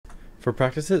For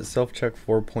practice it self-check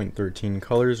 4.13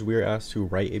 colors, we are asked to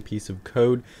write a piece of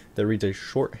code that reads a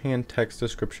shorthand text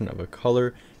description of a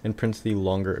color and prints the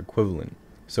longer equivalent.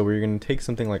 So we're going to take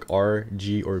something like R,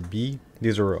 G, or B.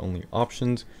 These are our only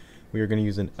options. We are going to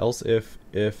use an else if,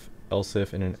 else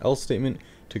if, and an else statement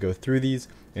to go through these.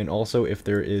 And also if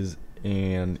there is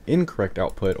an incorrect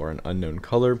output or an unknown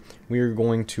color, we are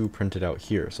going to print it out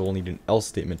here. So we'll need an else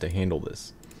statement to handle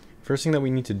this. First thing that we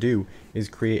need to do is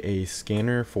create a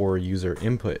scanner for user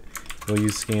input. We'll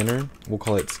use scanner, we'll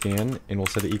call it scan, and we'll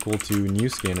set it equal to new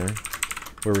scanner,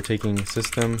 where we're taking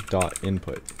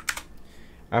system.input.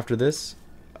 After this,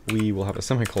 we will have a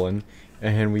semicolon,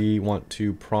 and we want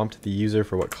to prompt the user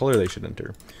for what color they should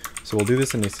enter. So we'll do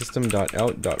this in a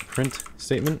system.out.print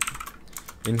statement.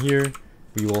 In here,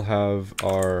 we will have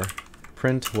our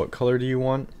print, what color do you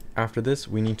want? After this,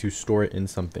 we need to store it in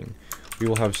something. We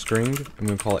will have string, and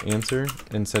we'll call it answer,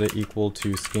 and set it equal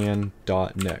to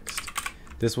scan.next.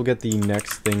 This will get the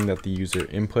next thing that the user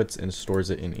inputs and stores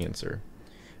it in answer.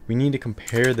 We need to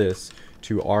compare this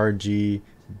to R, G,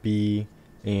 B,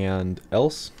 and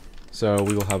else. So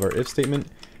we will have our if statement.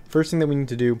 First thing that we need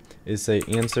to do is say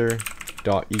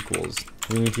answer.equals.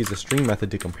 We need to use a string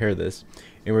method to compare this,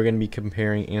 and we're going to be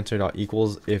comparing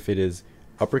answer.equals if it is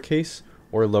uppercase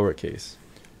or lowercase.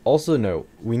 Also note,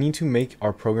 we need to make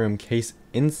our program case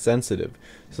insensitive,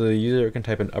 so the user can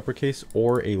type an uppercase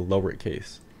or a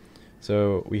lowercase.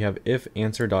 So we have if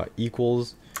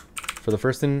answer.equals. For the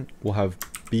first thing, we'll have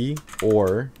b,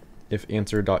 or if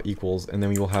answer.equals, and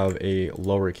then we will have a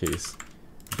lowercase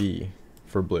b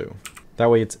for blue.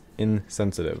 That way it's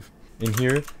insensitive. In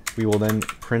here, we will then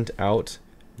print out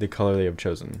the color they have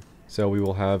chosen. So we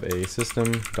will have a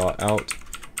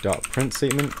system.out.print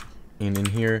statement, and in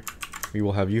here, we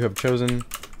will have you have chosen,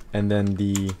 and then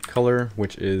the color,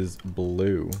 which is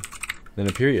blue, then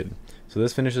a period. So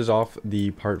this finishes off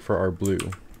the part for our blue.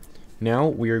 Now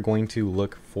we are going to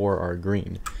look for our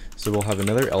green. So we'll have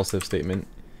another else if statement.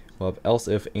 We'll have else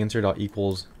if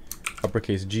answer.equals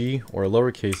uppercase G or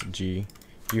lowercase g,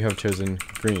 you have chosen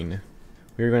green.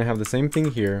 We are going to have the same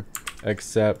thing here,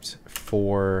 except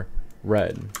for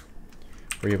red,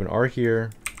 where you have an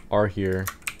R here,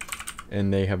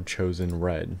 and they have chosen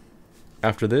red.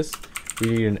 After this,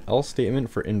 we need an else statement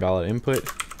for invalid input,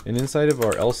 and inside of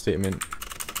our else statement,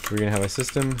 we're going to have a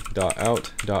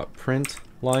system.out.print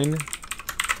line.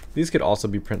 These could also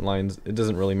be print lines. It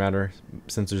doesn't really matter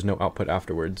since there's no output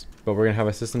afterwards, but we're going to have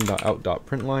a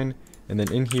system.out.print line, and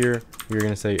then in here, we're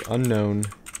going to say unknown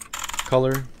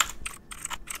color,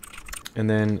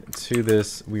 and then to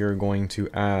this, we are going to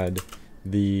add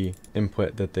the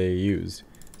input that they used.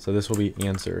 So this will be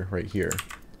answer right here.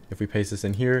 If we paste this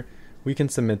in here, we can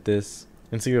submit this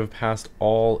and see we have passed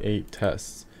all 8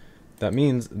 tests. That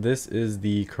means this is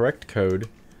the correct code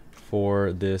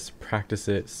for this practice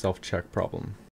it self-check problem.